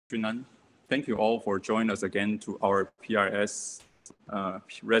Junan. Thank you all for joining us again to our PRS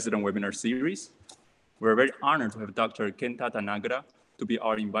resident webinar series. We're very honored to have Dr. Kenta Tanakura to be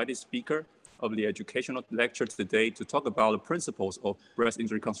our invited speaker of the educational lecture today to talk about the principles of breast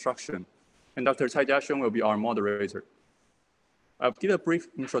reconstruction. And Dr. Cai Jiaxuan will be our moderator. I'll give a brief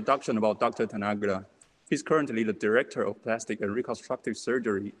introduction about Dr. Tanakura. He's currently the Director of Plastic and Reconstructive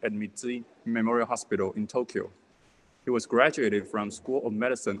Surgery at Mitsui Memorial Hospital in Tokyo. He was graduated from School of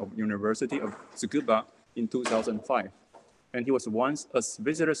Medicine of University of Tsukuba in 2005. And he was once a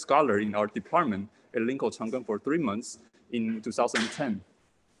visitor scholar in our department at Linko Chang'an for 3 months in 2010.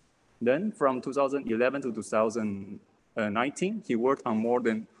 Then from 2011 to 2019, he worked on more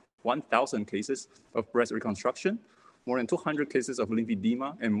than 1,000 cases of breast reconstruction, more than 200 cases of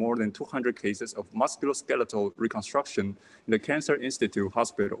lymphedema, and more than 200 cases of musculoskeletal reconstruction in the Cancer Institute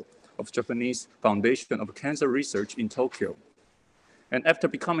Hospital of Japanese Foundation of Cancer Research in Tokyo. And after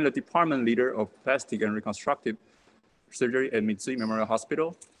becoming the department leader of plastic and reconstructive surgery at Mitsui Memorial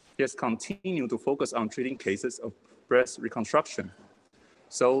Hospital, he has continued to focus on treating cases of breast reconstruction.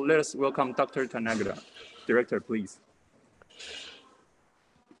 So let us welcome Dr. Tanakura. Director, please.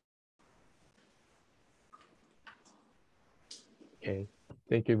 Okay,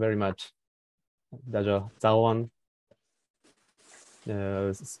 thank you very much.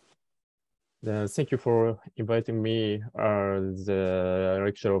 Thank you for inviting me as the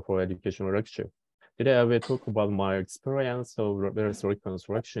lecturer for educational lecture. Today I will talk about my experience of breast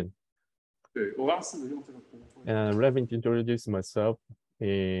reconstruction. Let me introduce myself.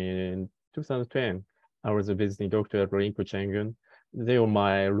 In 2010, I was a visiting doctor at Linko Chang'an. They were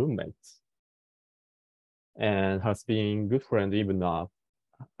my roommates and has been good friend even now.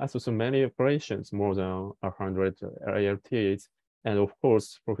 I saw so many operations, more than 100 ARTs, and of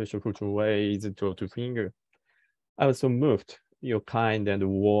course, professional cultural ways to finger. I was so moved, your kind and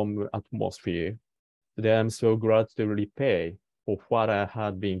warm atmosphere. Today, I'm so glad to repay for what I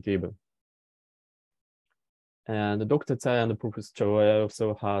had been given. And Dr. Tsai and Professor Choi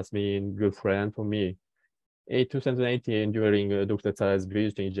also has been good friend for me. In 2018, during Dr. Tsai's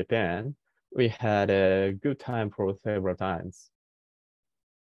visit in Japan, we had a good time for several times.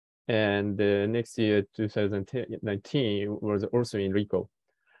 And next year, 2019, was also in Rico.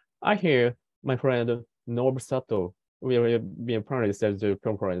 I hear my friend Nobu Sato will be a panelist at the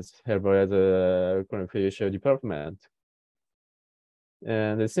conference held by the craniofacial department.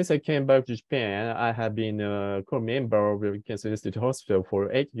 And since I came back to Japan, I have been a core member of the Cancer Institute Hospital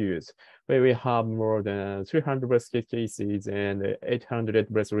for 8 years, where we have more than 300 breast cases and 800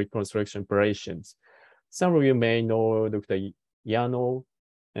 breast reconstruction operations. Some of you may know Dr. Yano,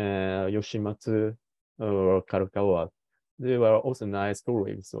 Yoshimatsu, or Karukawa. They were also nice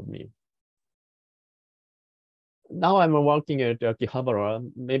colleagues of me. Now I'm working at Akihabara.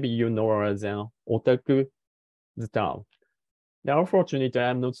 Maybe you know as an otaku, the town. Now, unfortunately,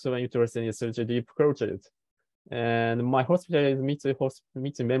 I'm not so interested in such a deep project. And my hospital is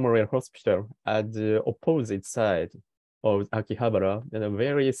Mitsui Memorial Hospital at the opposite side of Akihabara in a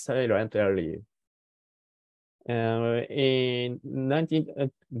very silent area. In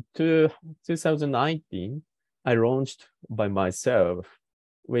 2019, I launched by myself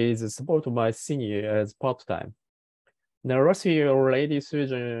with the support of my senior as part-time. Now, last year, already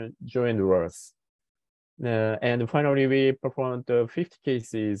surgeon joined us. And finally, we performed 50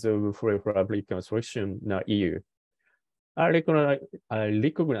 cases of full reconstruction in a year. I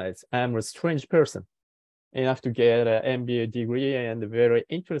recognize I'm a strange person, enough to get an MBA degree and very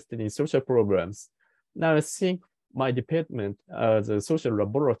interested in social problems. Now I think my department as a social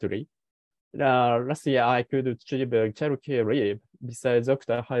laboratory. Last year, I could achieve a child care leave. Besides,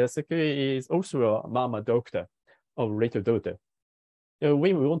 Dr. Hayasaki is also a mama doctor of little daughter.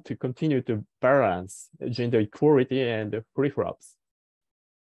 We want to continue to balance gender equality and flip-flops.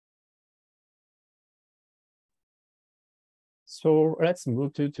 So let's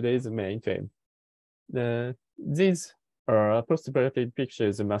move to today's main theme. These are post-operative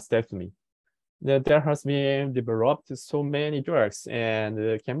pictures of mastectomy. There has been developed so many drugs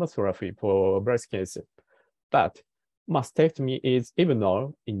and chemotherapy for breast cancer, but mastectomy is even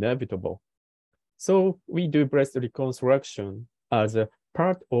now inevitable. So we do breast reconstruction as a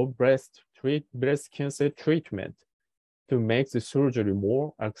part of breast cancer treatment to make the surgery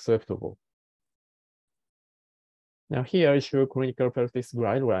more acceptable. Now here I show clinical practice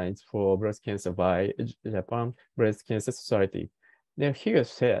guidelines for breast cancer by Japan Breast Cancer Society. Now here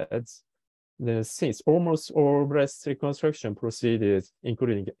says, since almost all breast reconstruction procedures,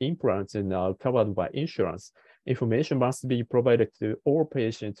 including implants, are now covered by insurance, information must be provided to all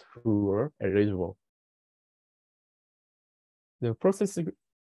patients who are eligible. The process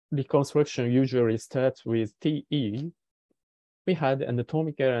reconstruction usually starts with TE, we had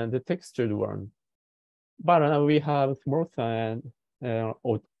anatomical and textured one. But now we have smooth and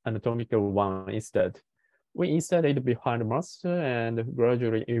anatomical one instead. We insert it behind muscle and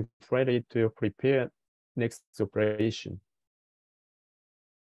gradually inflate it to prepare next operation.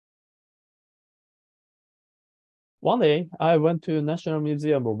 One day, I went to National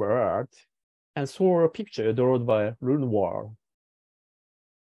Museum of Art and saw a picture drawn by Renoir.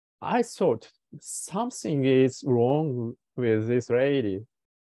 I thought something is wrong with this lady.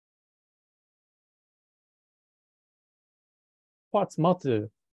 What's matter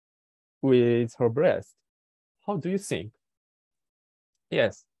with her breast? How do you think?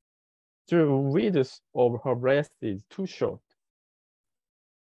 Yes, the width of her breast is too short.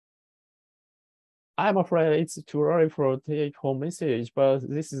 I'm afraid it's too early for a take-home message, but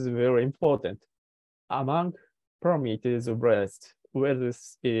this is very important. Among parameters of breast,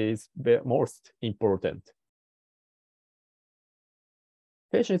 width is the most important.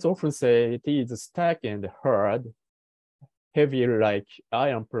 Patients often say it is stuck and hard, heavy like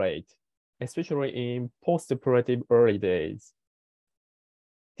iron plate, especially in post-operative early days.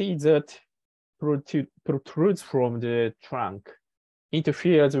 Teeth that protrudes from the trunk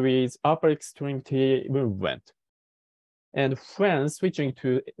interferes with upper extremity movement. And when switching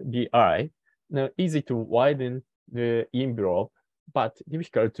to BI, now easy to widen the envelope, but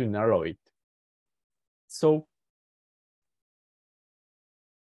difficult to narrow it. So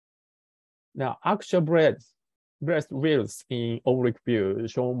now actual breast width in oblique view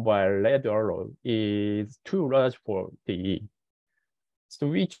shown by red arrow is too large for TE. So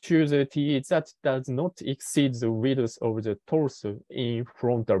we choose a TE that does not exceed the width of the torso in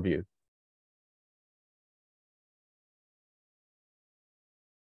frontal view.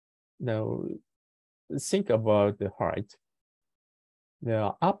 Now, think about the height.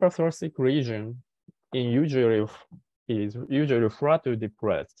 The upper thoracic region is usually flat to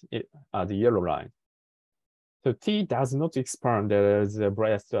depressed at the yellow line. So T does not expand the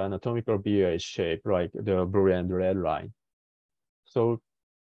breast anatomical BA shape like the blue and red line. So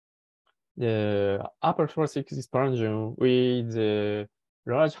the upper thoracic expansion with the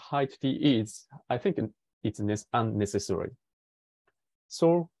large height T is, I think it's unnecessary.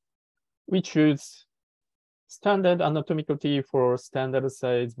 So we choose standard anatomical T for standard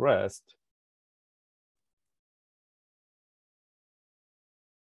size breast.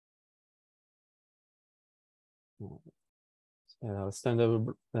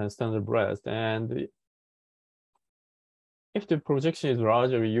 Standard breast, and if the projection is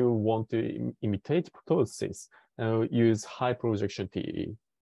larger, you want to imitate ptosis, use high projection TE.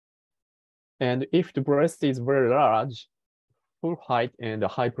 And if the breast is very large, full height and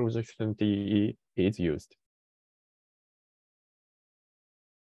high projection TE is used.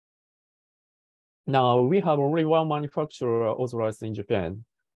 Now we have only one manufacturer authorized in Japan,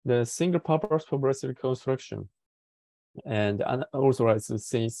 the single purpose for breast reconstruction, and authorized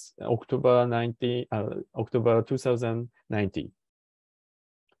since October 2019.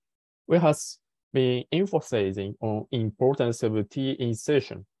 We have been emphasizing on importance of T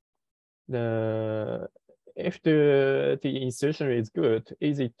insertion. If the T insertion is good,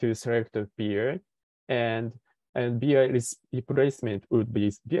 easy to select a BI, and BI replacement would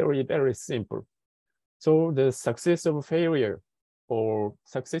be very, very simple. So the success or failure of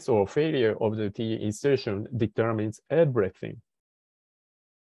the T insertion determines everything.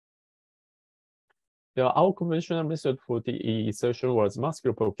 Our conventional method for T insertion was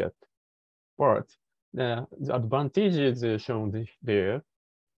muscular pocket, but the advantage is shown there,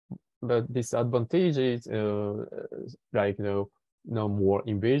 but disadvantage is like no more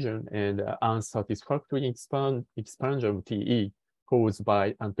invasion and unsatisfactory expansion of TE caused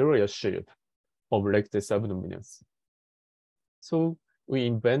by anterior shift of rectus abdominis. So we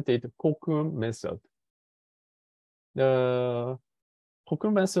invented cocoon method. The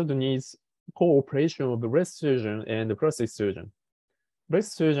cocoon method needs cooperation of the breast surgeon and the plastic surgeon.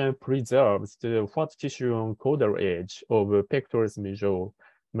 Breast surgeon preserves the fat tissue on caudal edge of pectoralis major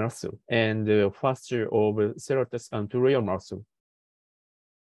muscle and the fascia of serratus anterior muscle.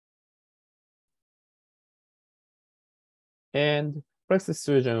 And plastic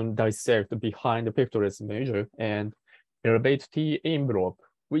surgeon dissect behind the pectoralis major and elevate T envelope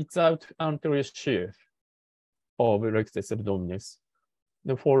without anterior sheath of rectus abdominis.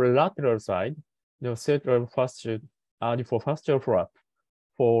 Now for the lateral side, the central fascia for fascial flap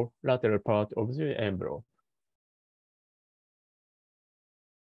for lateral part of the envelope.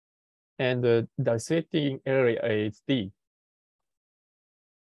 And the dissecting area is D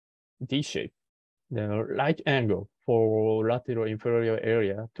shape, the right angle for lateral inferior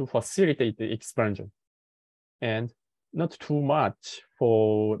area to facilitate the expansion, and not too much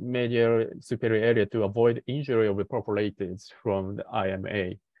for medial superior area to avoid injury of the perforated from the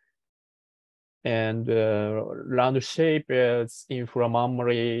IMA. And round shape is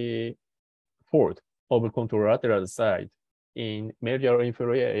inframammary fold of contralateral side in medial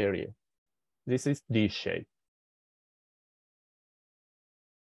inferior area. This is D shape.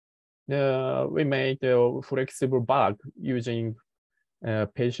 We made a flexible bag using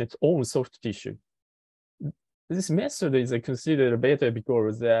patient's own soft tissue. This method is considered better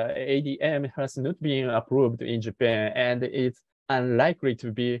because ADM has not been approved in Japan and it's unlikely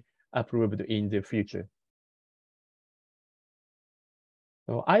to be approved in the future.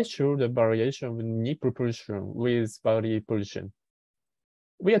 So I showed the variation of knee propulsion with body position.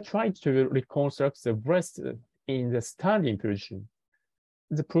 We are trying to reconstruct the breast in the standing position.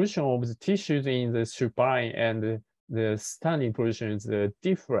 The position of the tissues in the supine and the standing position is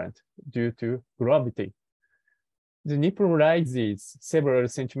different due to gravity. The nipple rises several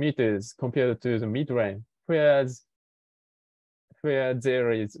centimeters compared to the midline, where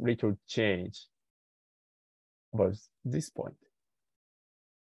there is little change about this point.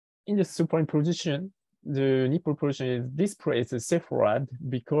 In the supine position, the nipple position is displaced separate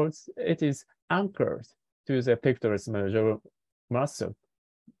because it is anchored to the pectoralis major muscle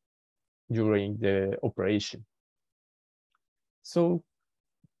during the operation. So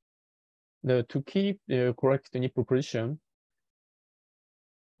to keep the correct nipple position,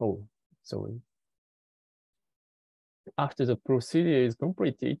 after the procedure is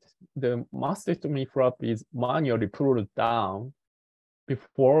completed, the mastectomy flap is manually pulled down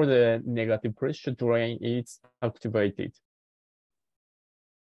before the negative pressure drain is activated.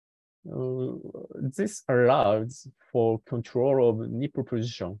 This allows for control of nipple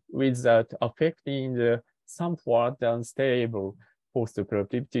position without affecting the somewhat unstable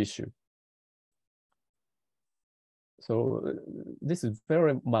postoperative tissue. So this is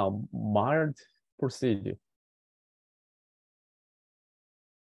very mild procedure.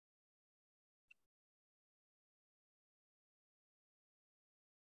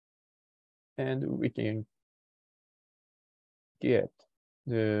 And we can get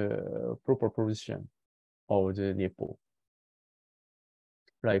the proper position of the nipple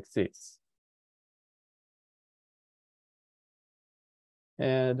like this.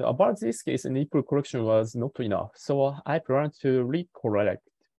 And about this case, nipple correction was not enough. So I plan to recorrect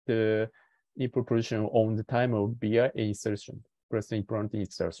the nipple position on the time of BI insertion, breast implant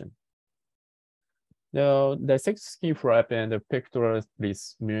insertion. Now, dissect skin flap and the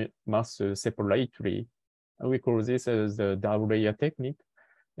pectoralis muscle separately. We call this as the double layer technique.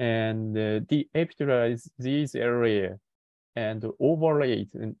 And de-epithelialize these areas and overlay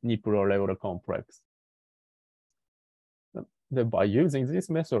the nipple level complex. By using these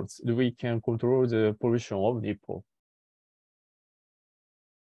methods, we can control the position of nipple.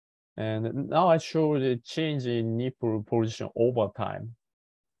 And now I show the change in nipple position over time.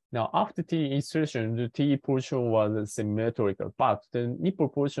 Now, after T insertion, the T position was symmetrical, but the nipple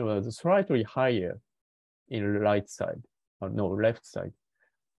position was slightly higher in the right side, or no, left side.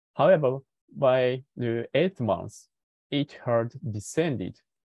 However, by the 8th month, it had descended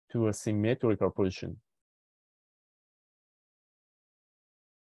to a symmetrical position.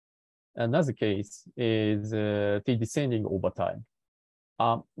 Another case is T descending over time.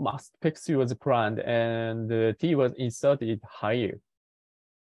 Mastectomy was planned and T was inserted higher.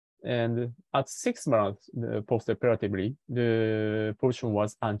 And at 6 months postoperatively, the position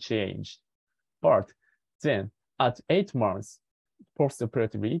was unchanged. But then at 8 months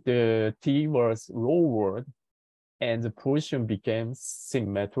postoperatively, the T was lowered and the position became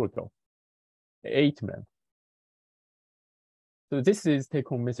symmetrical. 8 months. So this is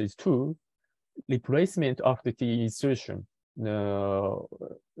take-home message 2, replacement after T insertion.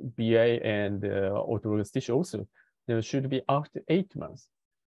 BA and autologous tissue also should be after 8 months.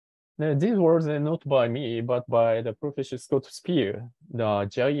 Now, these words are not by me, but by the Professor Scott Spear, the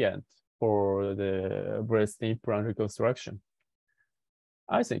giant for the breast implant reconstruction.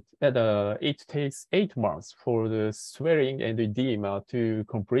 I think that it takes 8 months for the swelling and edema to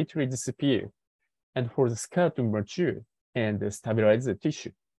completely disappear and for the scar to mature and stabilize the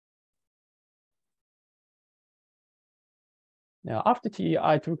tissue. Now, after T,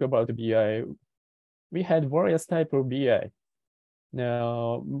 I talk about the BI. We had various types of BI.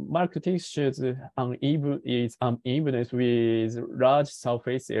 Now, microtexture is unevenness with large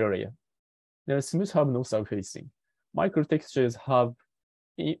surface area. Now, smooth have no surfacing. Microtextures have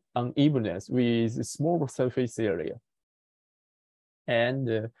unevenness with small surface area.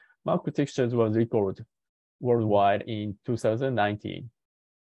 And microtextures was recorded worldwide in 2019.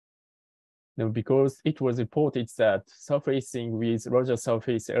 Now, because it was reported that surfacing with larger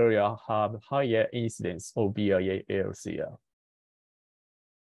surface area have higher incidence of BIA-ALCL.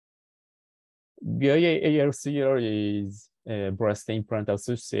 BIA-ALCL is a breast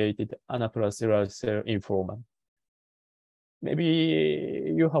implant-associated anaplacyllar cell lymphoma.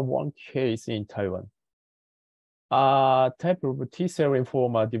 Maybe you have one case in Taiwan. A type of T-cell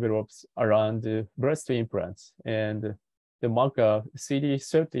lymphoma develops around breast implants, and the marker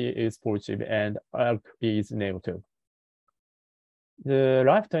CD30 is positive and ALK is negative. The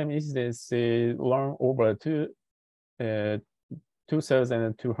lifetime incidence is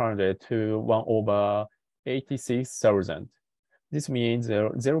 1/2,200 to 1/86,000. This means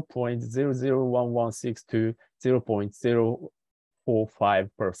 0.00116 to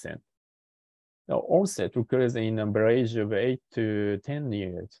 0.045%. The onset occurs in an average of 8 to 10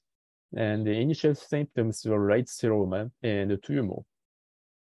 years, and the initial symptoms were late seroma and tumor.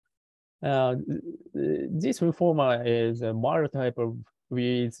 This lymphoma is a mild type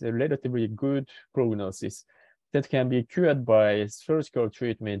with a relatively good prognosis that can be cured by surgical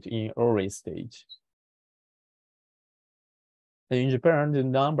treatment in early stage. In Japan, the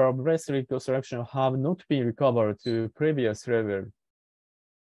number of breast reconstruction have not been recovered to previous level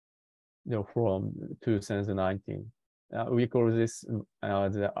from 2019. We call this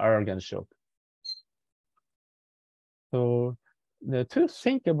the arrogant shock. So to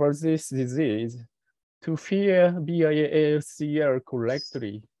think about this disease, to fear BIA-ALCL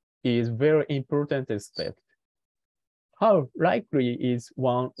correctly is very important aspect. How likely is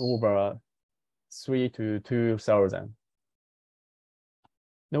 1/3 to 2,000?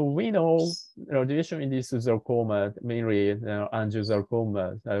 Now we know radiation-induced sarcoma, mainly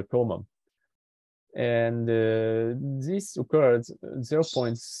angiosarcoma, are common. And this occurs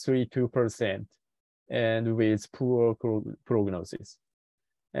 0.32% and with poor prognosis.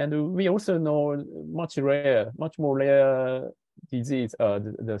 And we also know much more rare disease,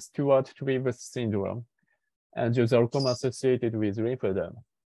 the Stewart-Weaver syndrome, angiosarcoma associated with lymphedema.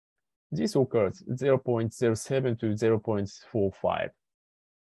 This occurs 0.07 to 0.45,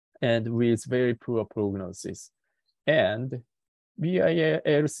 and with very poor prognosis. And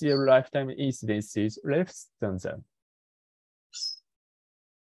BIA-ALCL lifetime incidence is less than that.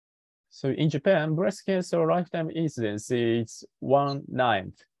 So in Japan, breast cancer lifetime incidence is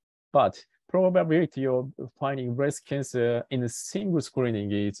 1/9, but probability of finding breast cancer in a single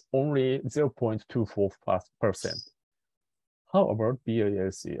screening is only 0.24%. How about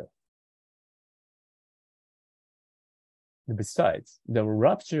BIA-ALCL? Besides, the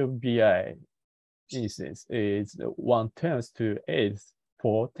rupture of BI incidence is 1/10 to 8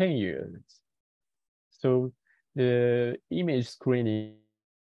 for 10 years. So the image screening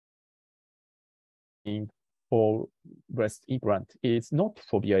for breast implant is not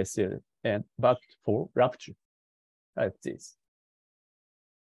for BIA-ALCL, but for rupture, like this.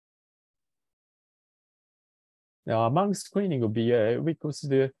 Now, among screening of BI, we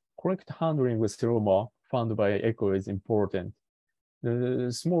consider correct handling with seroma found by echo is important.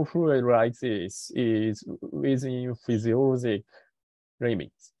 The small fluid like this is within physiologic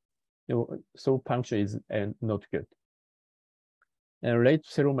limits, so puncture is not good. And late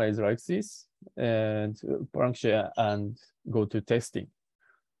seroma is like this, and puncture and go to testing.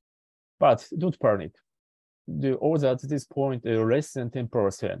 But don't panic. The odds at this point are less than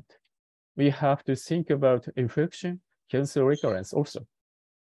 10%. We have to think about infection, cancer recurrence also.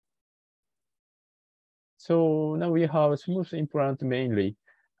 So now we have a smooth implant mainly.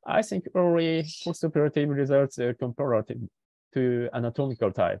 I think early postoperative results are comparative to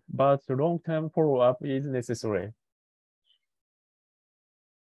anatomical type, but long-term follow-up is necessary.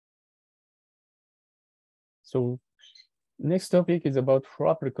 So next topic is about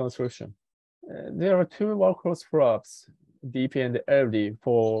flap reconstruction. There are two workhorse flaps, DP and LD,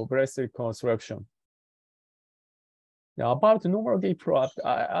 for breast reconstruction. Now, about normal deep flap,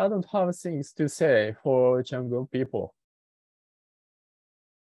 I don't have things to say for Changon people.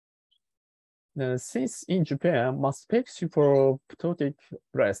 Now, since in Japan, mastectomy for ptotic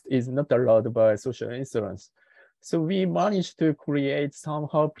breast is not allowed by social insurance, so we managed to create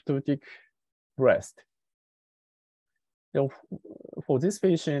somehow ptotic breast. Now, for this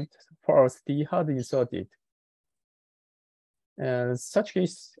patient, first he had inserted. And such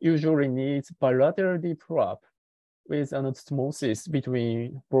case usually needs bilateral deep flap with anastomosis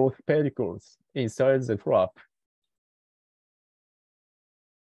between both pedicles inside the flap.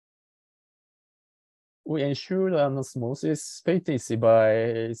 We ensure anastomosis patency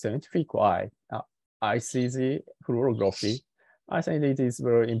by scientific eye, ICG fluorography. I think it is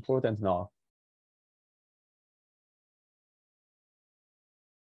very important now.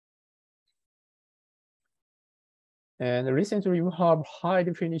 And recently we have high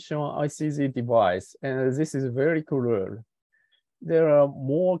definition ICZ device, and this is very cool. There are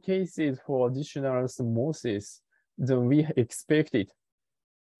more cases for additional osmosis than we expected,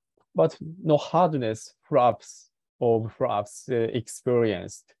 but no hardness flaps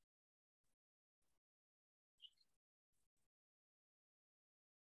experienced.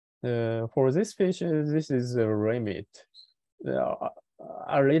 For this patient, this is a limit,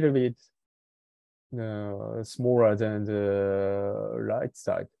 a little bit smaller than the right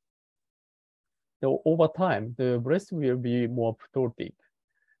side. So over time, the breast will be more ptotic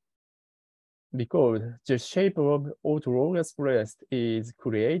because the shape of autologous breast is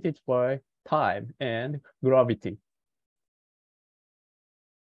created by time and gravity.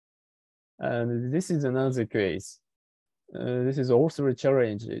 And this is another case. This is also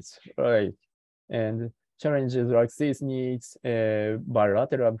challenges, right? And challenges like this needs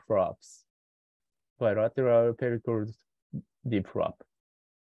bilateral flaps, bilateral pelvic deep flap.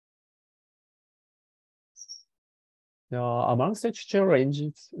 Now, among such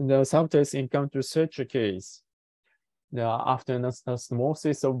challenges, the sometimes encounter such a case. Now, after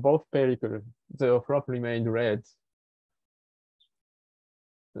anastomosis of both pelvic, the flap remained red,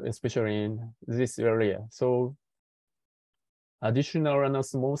 especially in this area. So additional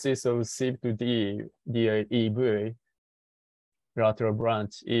anastomosis of C2D, DEV, lateral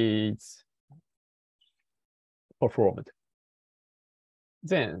branch is performed.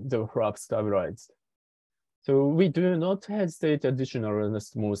 Then the flap stabilized. So we do not hesitate additional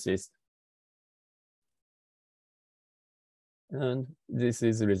anastomosis. And this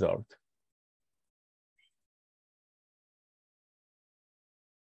is the result.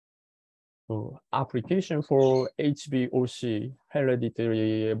 So application for HBOC,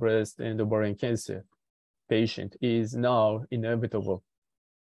 hereditary breast and ovarian cancer patient is now inevitable.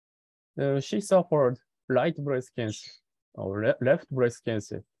 She suffered right breast cancer or left breast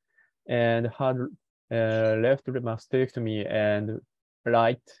cancer and had left mastectomy and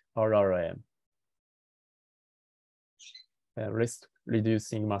right RRM, risk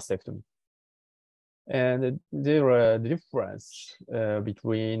reducing mastectomy. And there are difference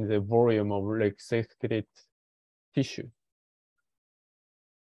between the volume of resected tissue.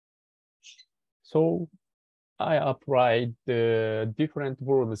 So I applied the different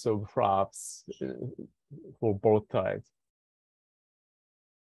volumes of flaps for both sides.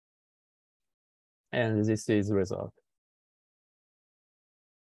 And this is the result.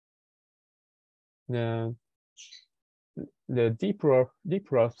 The deep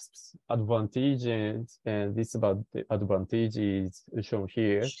flaps advantages and disadvantages shown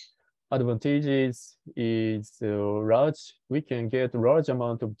here. Advantages is large. We can get large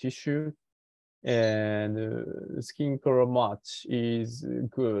amount of tissue, and skin color match is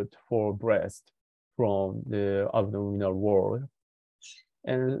good for breast from the abdominal wall.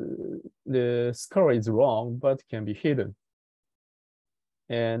 And the scar is long, but can be hidden.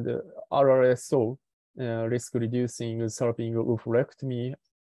 And RRSO, risk reducing salping oophorectomy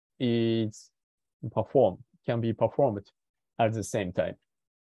can be performed at the same time.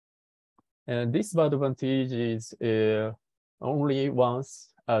 And this advantage is only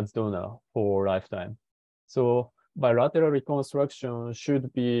once as donor for lifetime. So bilateral reconstruction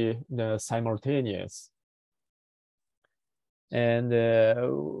should be simultaneous. And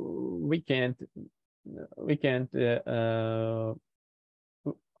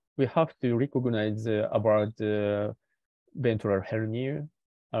we have to recognize about the ventral hernia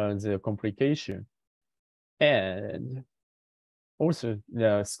as a complication. And also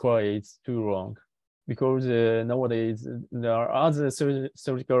the scar is too long because nowadays there are other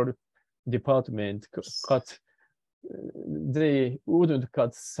surgical department cut, they wouldn't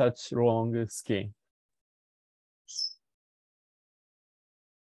cut such long skin.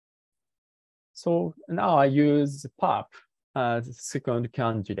 So now I use PAP as second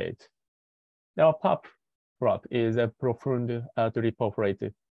candidate. Now PAP flap is a profound artery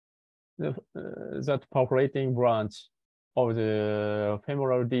perforated. That perforating branch of the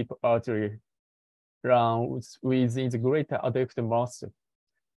femoral deep artery runs within the greater adductor muscle,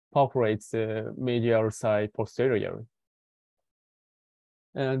 perforates the medial side posteriorly.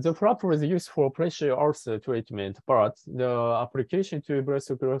 And the flap was used for pressure ulcer treatment, but the application to breast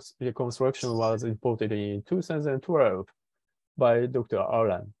reconstruction was reported in 2012 by Dr.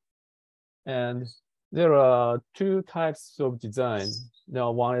 Alan. And there are two types of design.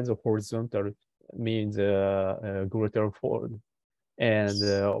 Now, one is a horizontal, means greater fold, and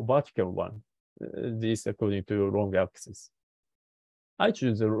vertical one, this according to long axis. I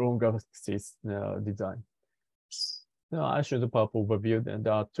choose the long axis design. Now I should pop overview and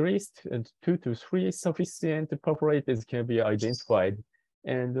at least 2 to 3 sufficient perforators can be identified,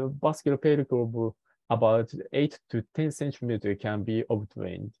 and the vascular pedicle of about 8 to 10 centimeters can be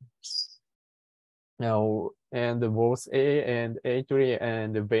obtained. Now, and both A and A3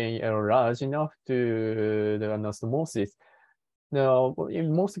 and the vein are large enough to the anastomosis. Now,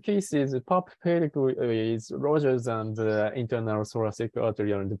 in most cases, the pop pedicle is larger than the internal thoracic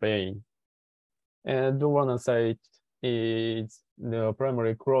artery and vein. And the one side is the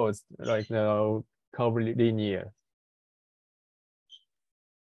primary closed, like the curvilinear.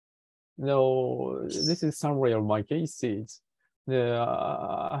 Now, this is summary of my cases.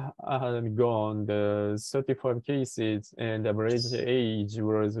 I had gone the 35 cases and average age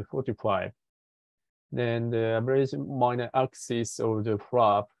was 45. Then the average minor axis of the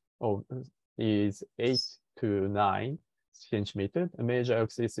flap is 8 to 9 centimeters. The major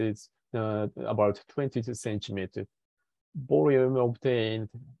axis is about 20 centimeters. Volume obtained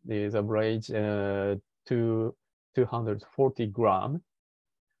is average 240 grams.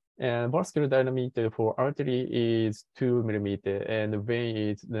 And vascular diameter for artery is 2 millimeters, and the vein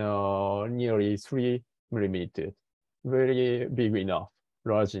is nearly 3 millimeters. Very big enough,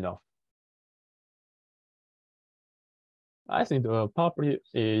 large enough. I think the PAP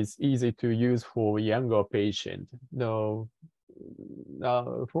is easy to use for younger patients. Now,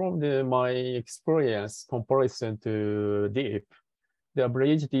 from my experience comparison to deep, the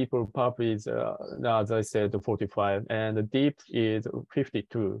average deep of PAP is, as I said, 45, and the deep is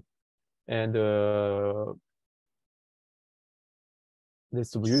 52. And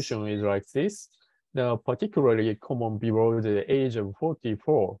distribution is like this. Now, particularly common below the age of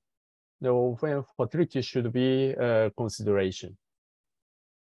 44. Now, when fertility should be a consideration.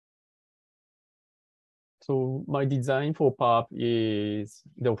 So my design for PAP is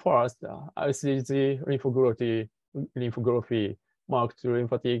the first ICG lymphography marked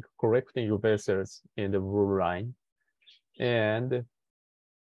lymphatic collecting vessels in the blue line. And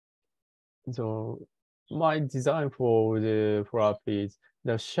so my design for the flap is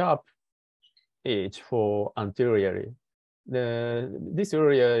the sharp edge for anteriorly. This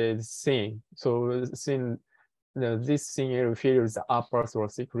area is thin, so this thin area fills the upper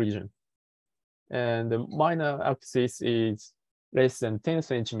thoracic region. And the minor axis is less than 10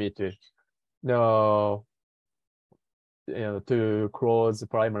 centimeters to close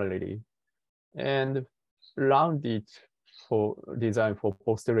primarily, and rounded for design for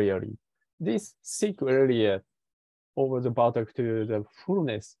posteriorly. This thick area over the buttock to the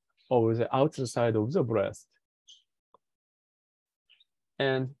fullness of the outside of the breast.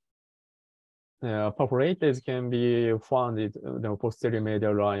 And perforators can be found in the posterior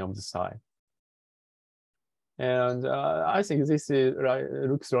medial line of the side. And I think this is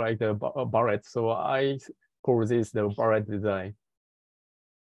looks like the barrette, so I call this the barrette design.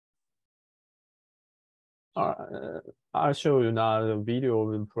 I'll show you now the video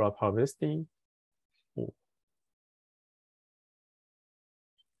of flap harvesting.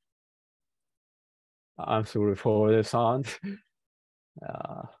 I'm sorry for the sound.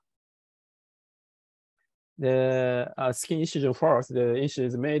 The skin incision first, the incision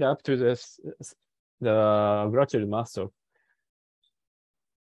is made up to the gluteal muscle.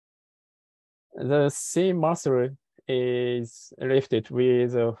 The same muscle is lifted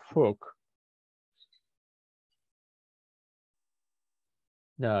with a hook.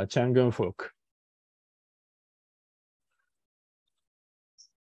 The Changun hook.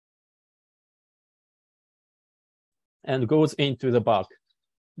 And goes into the back.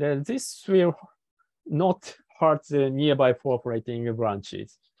 Then this will not hurt the nearby perforating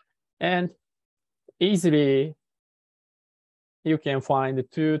branches. And easily you can find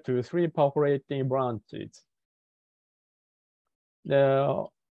 2 to 3 perforating branches.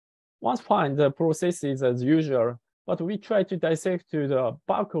 Once find the process is as usual, but we try to dissect to the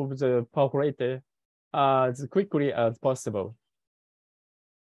back of the perforator as quickly as possible.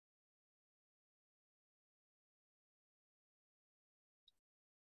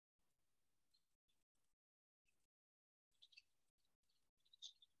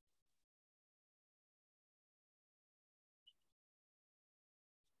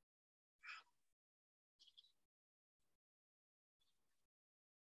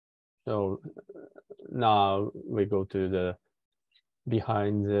 So now we go to the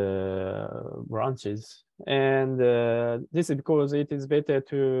behind the branches, and this is because it is better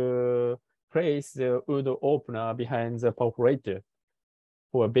to place the wood opener behind the perforator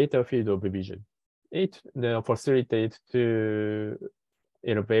for a better field of vision. It facilitates to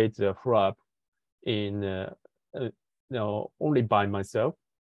elevate the flap in only by myself,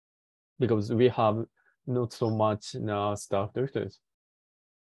 because we have not so much staff doctors.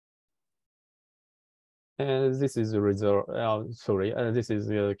 And this is the result. This is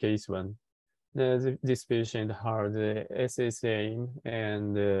the case one. This patient had SSA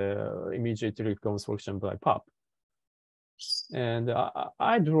and immediate reconstruction by PAP. And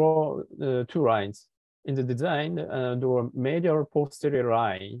I draw 2 lines. In the design, draw medial posterior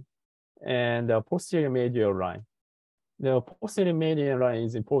line and posterior medial line. The posterior medial line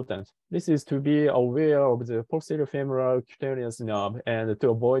is important. This is to be aware of the posterior femoral cutaneous nerve and to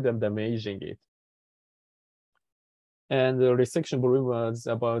avoid them damaging it. And the resection volume was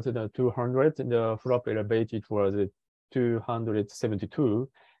about 200. The flap elevated was 272,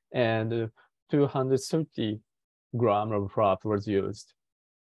 and 230 gram of flap was used.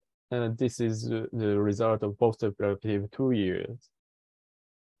 And this is the result of post-operative 2 years.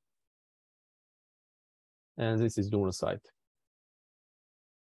 And this is donor site.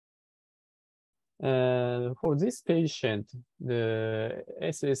 And for this patient, the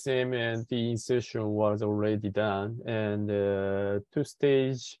SSM and the insertion was already done, and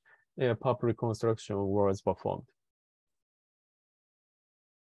 2-stage PAP reconstruction was performed.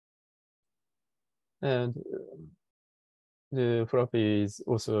 And the flap is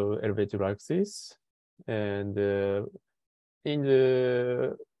also elevated like this. And in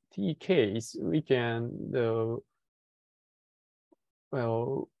the T case, we can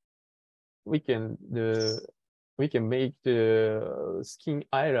we can make the skin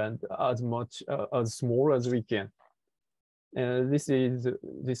island as much as small as we can. And this is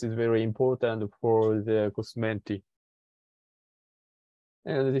very important for the cosmetic.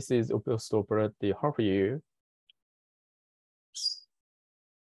 And this is post-operative half year.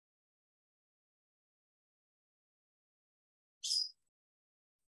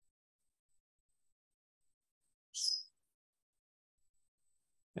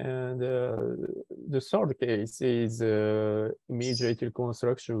 And the third case is immediate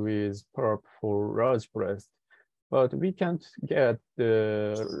reconstruction with PERP for large breast. But we can't get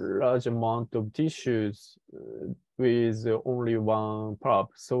the large amount of tissues with only one PERP.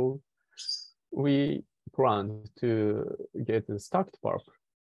 So we planned to get a stacked PERP.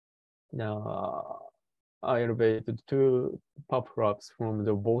 Now, I elevated 2 PERP flaps from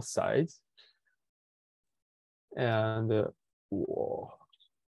the both sides. And whoa.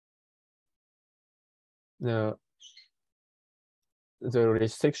 The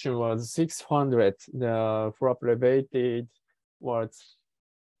resection was 600. The flap elevated was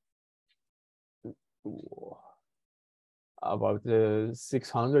about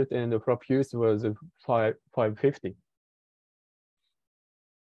 600, and the flap used was 550.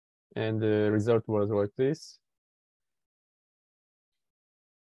 And the result was like this.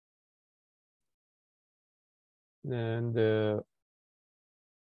 And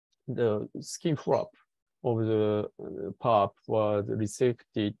the skin flap of the PAP was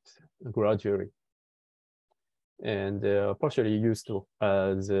resected gradually and partially used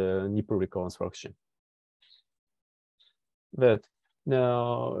as nipple reconstruction. But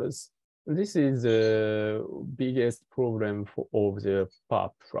now this is the biggest problem of the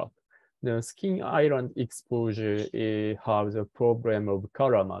PAP flap. The skin island exposure has a problem of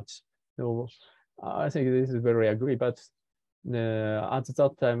color match. So I think this is very agree, but at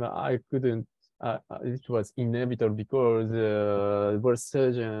that time I couldn't. It was inevitable because the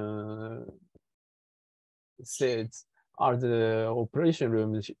surgeon said at the operation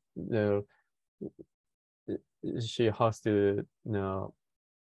room she has to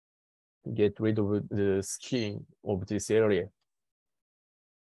get rid of the skin of this area.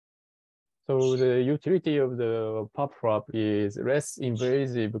 So the utility of the PAP flap is less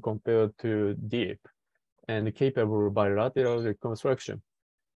invasive compared to deep and capable of bilateral reconstruction,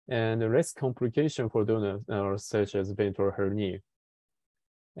 and less complication for donors such as ventral hernia.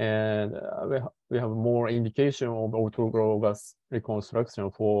 And we have more indication of autologous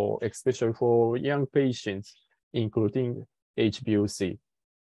reconstruction especially for young patients, including HBOC.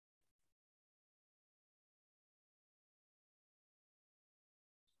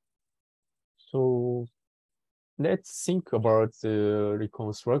 So let's think about the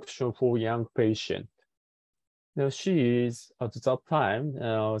reconstruction for young patient. Now she is at that time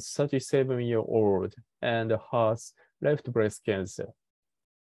 37-year-old and has left breast cancer.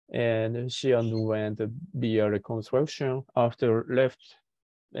 And she underwent BR reconstruction after left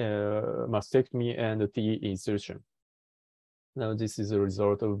mastectomy and T insertion. Now this is a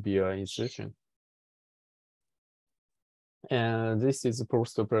result of BR insertion. And this is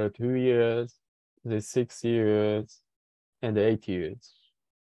post-operative 2 years, the 6 years, and 8 years.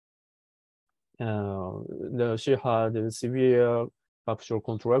 She had severe capsule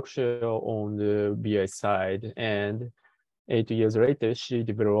contraction on the BI side, and 8 years later, she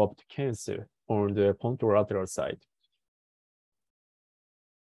developed cancer on the contralateral side.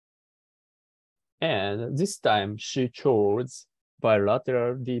 And this time, she chose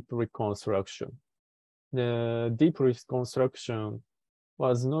bilateral deep reconstruction. The deep reconstruction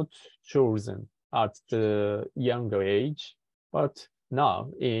was not chosen at the younger age, but now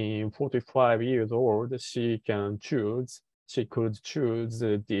in 45 years old, she could choose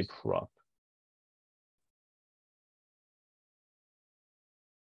the deep flap.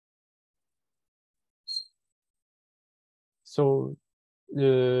 So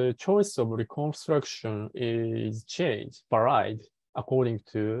the choice of reconstruction is varied according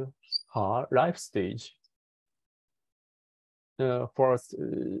to her life stage. First,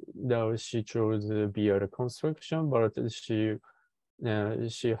 though she chose BI reconstruction, but she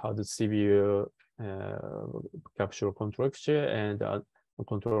had severe capsule contracture and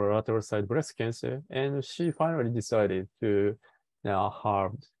contralateral side breast cancer, and she finally decided to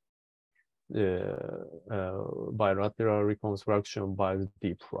have bilateral reconstruction by the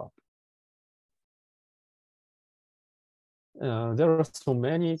deep flap. There are so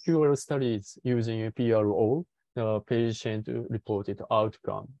many QL studies using PRO, patient-reported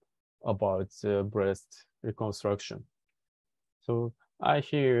outcome about breast reconstruction. So I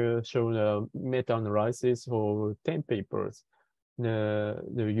here show a meta-analysis of 10 papers. They're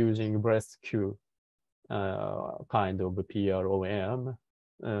using breast Q kind of PROM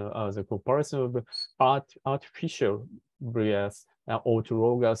as a comparison of artificial breast and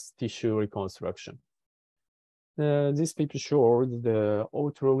autologous tissue reconstruction. This paper showed the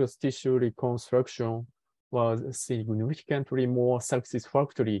autologous tissue reconstruction was significantly more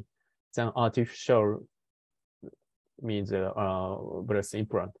satisfactory than artificial means breast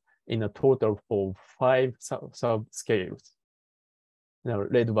implant in a total of 5 subscales,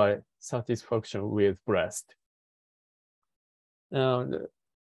 led by satisfaction with breast. The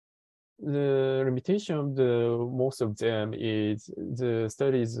limitation of most of them is the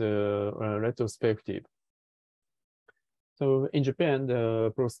study is retrospective. So in Japan,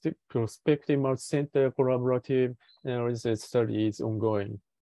 the prospective multi-center collaborative research study is ongoing.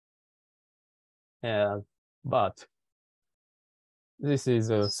 But this is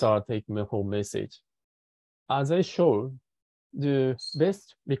a third take-home message. As I showed, the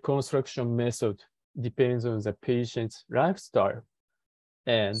best reconstruction method depends on the patient's lifestyle.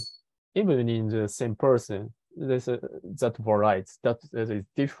 And even in the same person, that varies, that is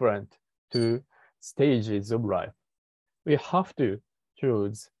different to stages of life. We have to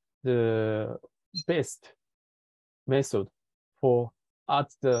choose the best method for at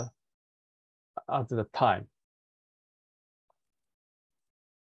the time.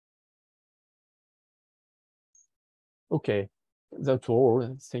 Okay, that's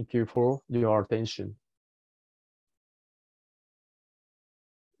all. Thank you for your attention.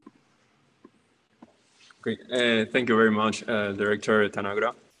 Okay, thank you very much, Director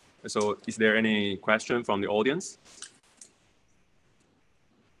Tanakura. So is there any question from the audience?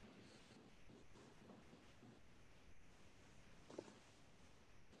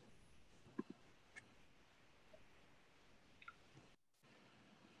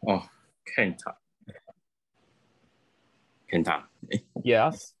 Oh, Kenta.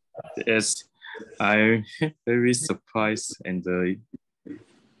 Yes. Yes, I'm very surprised, and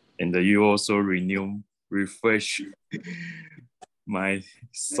you also refresh my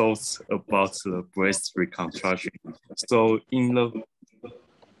thoughts about the breast reconstruction. So in the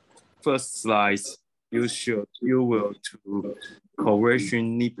first slide, you will to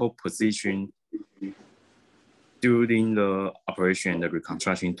correction nipple position during the operation and the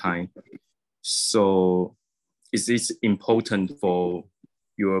reconstruction time. So is it important for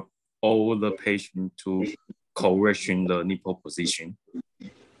all the patient to correction the nipple position?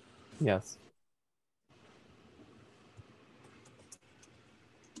 Yes.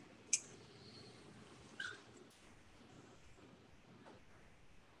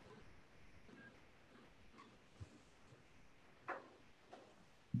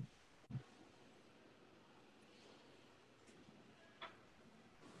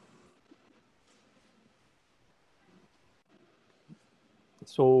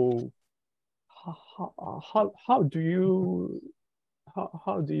 So how do you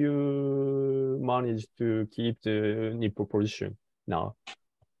manage to keep the nipple position now?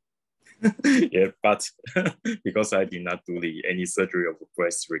 Yeah, but because I did not do any surgery of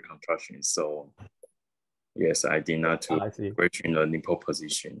breast reconstruction, so yes, I did not do correction the nipple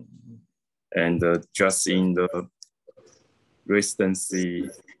position, and just in the residency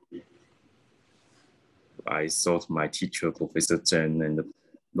I thought my teacher, Professor Chen, and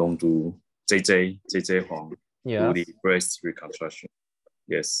long do JJ Huang do the breast reconstruction.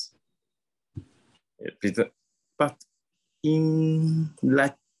 Yes. But in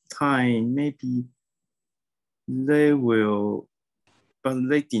that time, maybe they will, but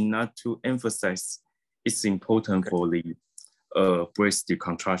they did not to emphasize it's important for the breast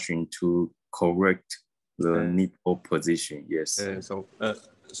reconstruction to correct the nipple position. Yes.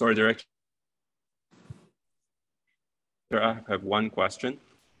 Sorry, Director. I have one question.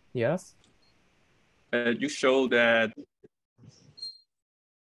 Yes. You show that.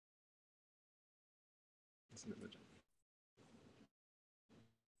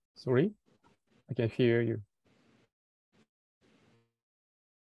 Sorry, I can hear you.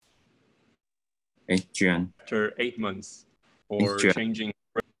 After 8 months or changing.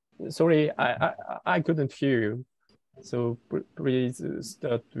 Sorry, I couldn't hear you. So please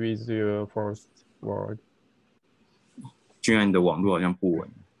start with your first word. 居然你的网络好像不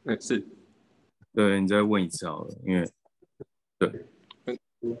稳。是。对，你再问一次好了，因为对。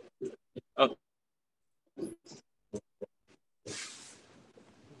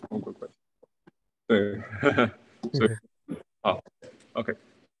对。所以好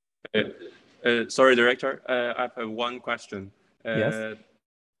 ，OK。Sorry, Director. I have one question. Yes.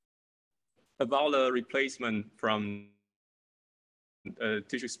 About the replacement from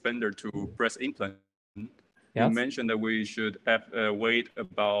tissue expander to breast implant. Yes. You mentioned that we should have, wait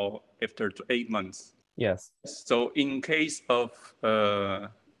about after 8 months. Yes. So in case of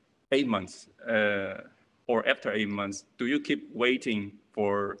 8 months or after 8 months, do you keep waiting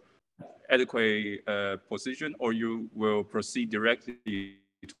for adequate position, or you will proceed directly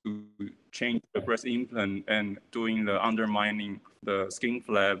to change the breast implant and doing the undermining the skin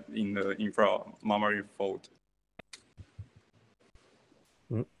flap in the inframammary fold?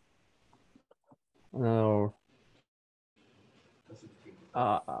 No.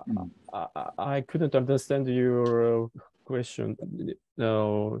 I couldn't understand your question.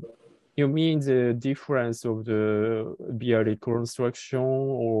 No, you mean the difference of the via reconstruction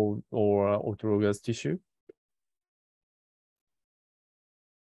or autologous tissue?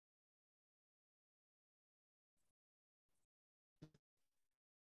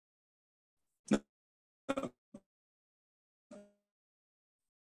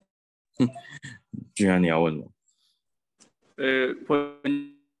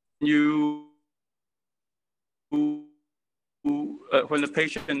 When the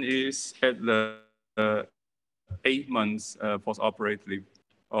patient is at the 8 months post-operative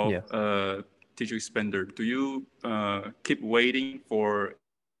of tissue expander, do you keep waiting for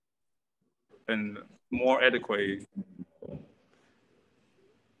a more adequate?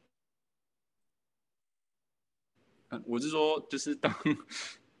 我是说，就是当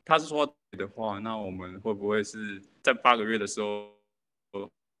他是说的话，那我们会不会是在8个月的时候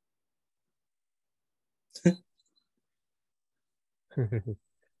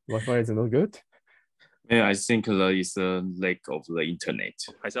？Wi-Fi is not good. Yeah, I think there is a lack of the internet.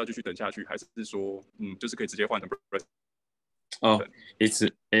 还是要继续等下去，还是说，就是可以直接换成 breast? Oh, it's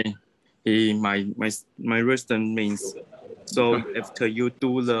my resident means so after you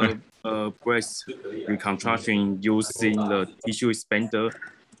do the breast reconstruction using the tissue expander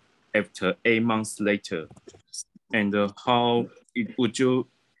after 8 months later, and how would you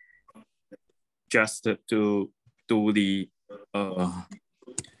just to do the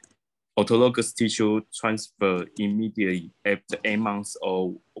autologous tissue transfer immediately after 8 months,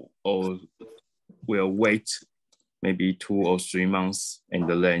 or will wait maybe 2 or 3 months and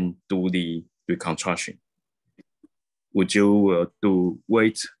then do the reconstruction? Would you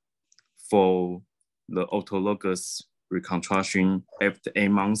wait for the autologous reconstruction after 8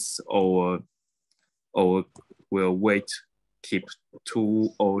 months, or will wait, keep 2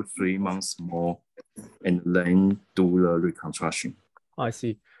 or 3 months more and then do the reconstruction? I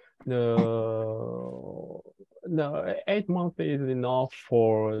see. The 8 months is enough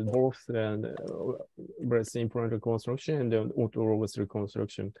for both and breast implant reconstruction and autologous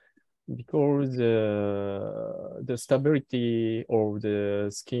reconstruction, because the stability of the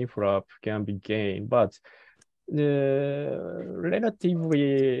skin flap can be gained, but the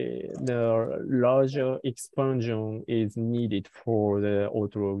relatively larger expansion is needed for the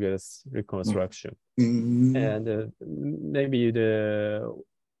autologous reconstruction. And maybe to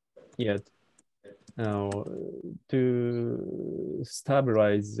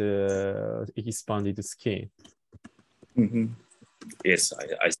stabilize the expanded skin. Yes,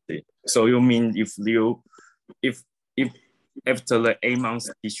 I see. So you mean if after the 8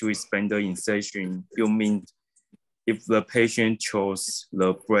 months tissue expander insertion, you mean if the patient chose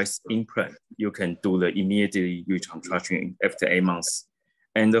the breast implant, you can do the immediate reconstruction after 8 months.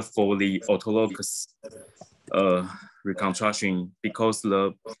 And for the autologous reconstruction, because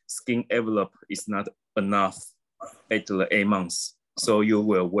the skin envelope is not enough at the 8 months, so you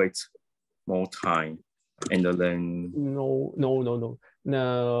will wait more time, and then no.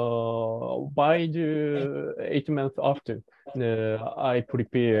 By the 8 months after, I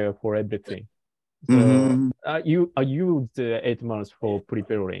prepare for everything. So I used 8 months for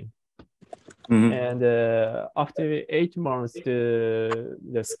preparing. And after 8 months,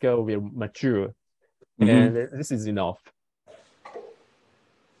 the skull will mature, and this is enough.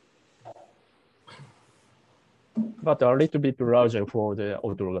 But a little bit larger for the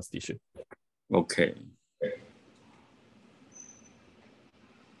autologous tissue. Okay.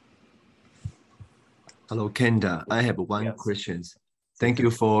 Hello, Kenta. I have one question. Thank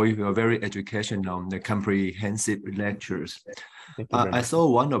you for your very educational and comprehensive lectures. I saw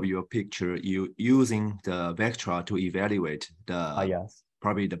one of your picture, you using the Vectra to evaluate the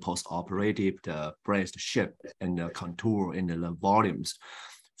probably the post-operative, the breast shape and the contour and the volumes.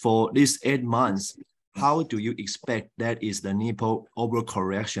 For these 8 months, how do you expect that is the nipple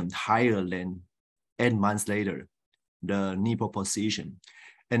overcorrection higher than 8 months later, the nipple position?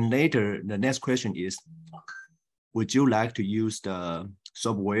 And later, the next question is, would you like to use the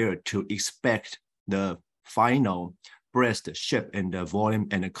software to expect the final breast shape and the volume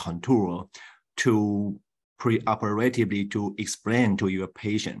and the contour to preoperatively to explain to your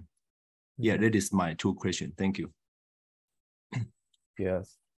patient? Yeah, that is my 2 questions. Thank you.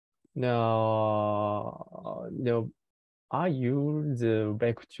 Yes. Now, I use the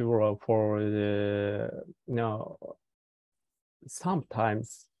Vectra for the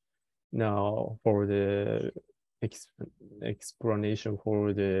sometimes for the explanation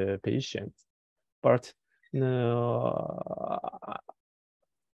for the patient, but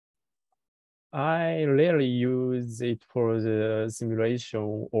I rarely use it for the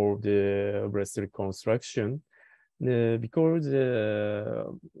simulation of the breast reconstruction because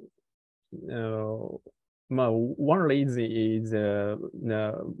my one reason is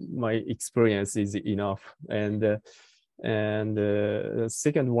my experience is enough, and the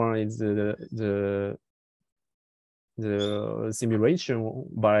second one is the simulation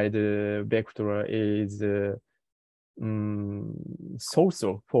by the Vectra is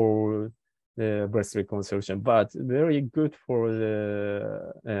so-so for the breast reconstruction, but very good for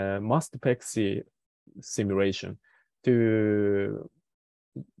the mastopexy simulation to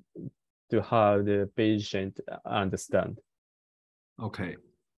have the patient understand. Okay,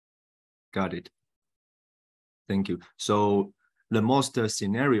 got it. Thank you. So the most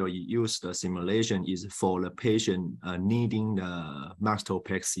scenario you use the simulation is for the patient needing the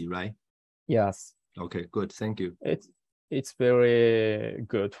mastopexy, right? Yes. Okay, good. Thank you. It's very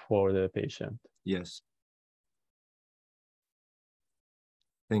good for the patient. Yes.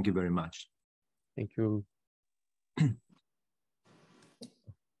 Thank you very much. Thank you.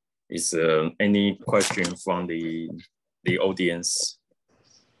 Is any question from the audience?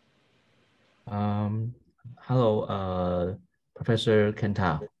 Hello, Professor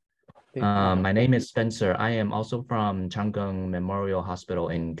Kenta. My name is Spencer. I am also from Changgung Memorial Hospital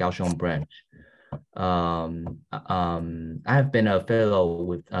in Kaohsiung branch. I have been a fellow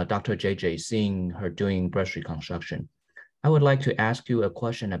with Dr. JJ, seeing her doing breast reconstruction. I would like to ask you a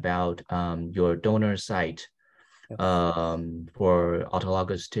question about your donor site for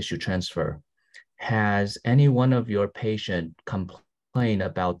autologous tissue transfer. Has any one of your patients complained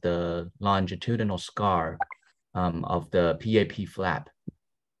about the longitudinal scar of the PAP flap?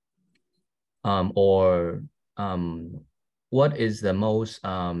 What is the most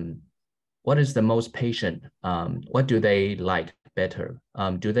patient, what do they like better?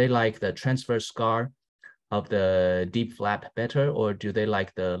 Do they like the transfer scar of the deep flap better, or do they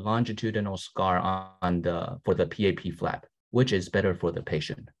like the longitudinal scar for the PAP flap? Which is better for the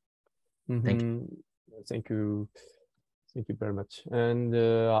patient? Thank you. Thank you very much. And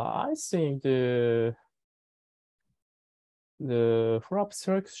I think the flap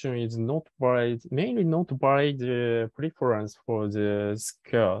selection is mainly not by the preference for the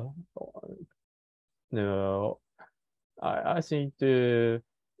scar. No, I think the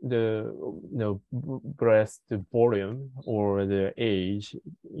breast volume or the age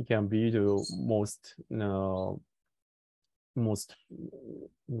can be the most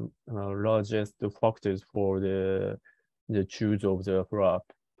largest factors for the choose of the flap.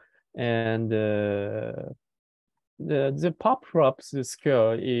 And the pop flap's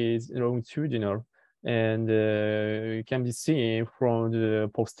scale is longitudinal and can be seen from the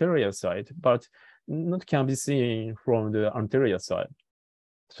posterior side, but not can be seen from the anterior side.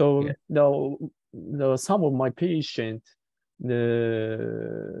 So some of my patients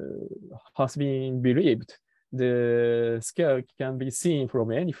has been believed the scale can be seen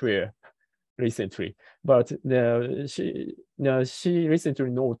from anywhere recently, but she recently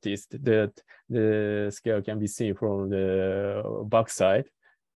noticed that the scale can be seen from the backside,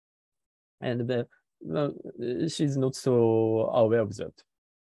 and she's not so aware of that.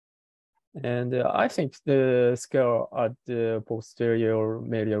 And I think the scale at the posterior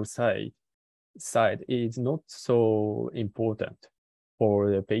medial side is not so important for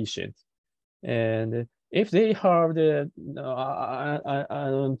the patient. And if they have the, I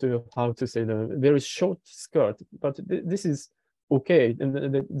don't know how to say, the very short skirt, but this is okay.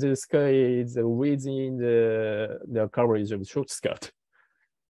 And the skirt is within the coverage of short skirt.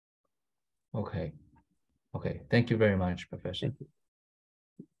 Okay. Okay. Thank you very much, Professor.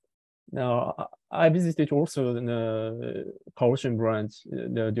 Now, I visited also the Kaohsiung branch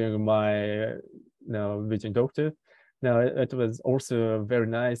during my vision doctor. Now, it was also a very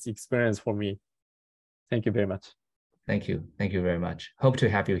nice experience for me. Thank you very much. Thank you. Thank you very much. Hope to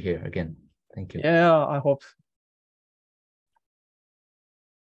have you here again. Thank you. Yeah, I hope.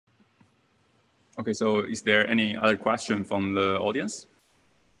 Okay, so is there any other question from the audience?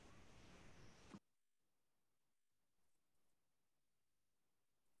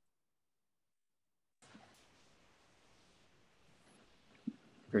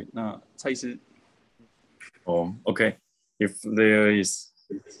 Great.蔡医师. Okay. If there is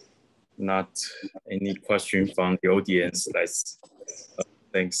not any question from the audience, let's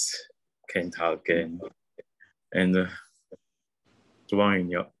thanks Kenta again. And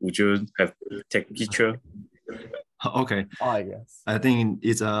would you have take picture? Okay. I guess. I think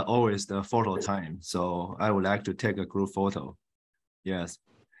it's always the photo time. So I would like to take a group photo. Yes.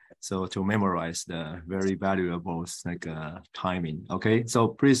 So to memorize the very valuable timing. Okay. So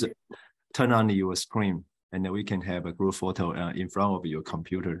please turn on your screen and then we can have a group photo in front of your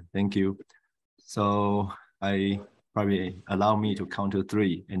computer. Thank you. So I probably allow me to count to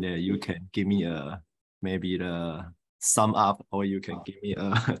 3 and then you can give me maybe the sum up, or you can give me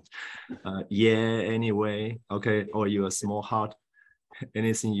a yeah anyway. Okay. Or your small heart,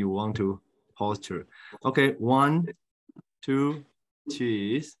 anything you want to posture. Okay. 1, 2,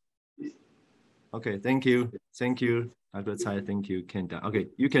 cheese. Okay, thank you. Thank you, Dr. Tsai. Thank you, Kenta. Okay,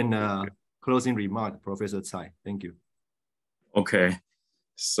 you can closing remark, Professor Tsai. Thank you. Okay,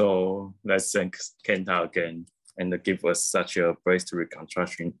 so let's thank Kenta again and give us such a breast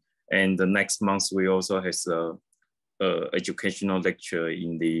reconstruction. And the next month, we also have a educational lecture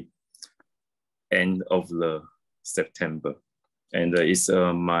in the end of the September. And it's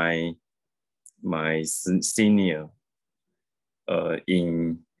my senior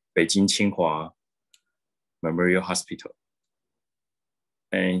in Beijing Tsinghua Memorial Hospital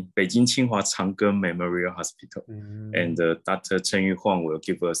and Beijing Tsinghua Chang'e Memorial Hospital. And Dr. Chen Yu Huang will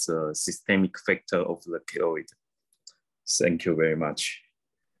give us a systemic factor of the keloid. Thank you very much.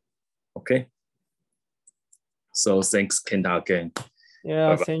 Okay. So thanks, Kenta, again. Yeah,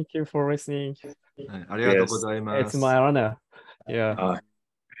 Bye-bye. Thank you for listening. Yes. It's my honor. Yeah.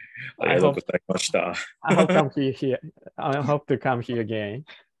 I hope come here. I hope to come here again.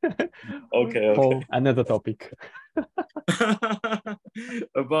 Okay. For another topic.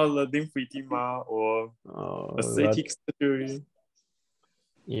 About the lymphedema or aesthetic surgery.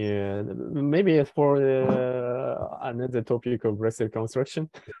 Yeah, maybe for another topic of breast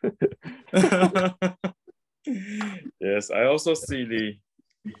reconstruction. Yes, I also see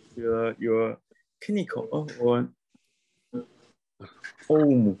your clinical or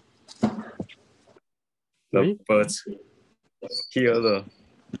home. The birds here the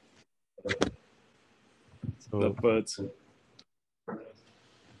birds.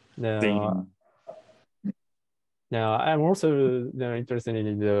 Now I'm also interested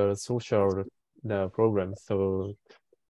in the social program. So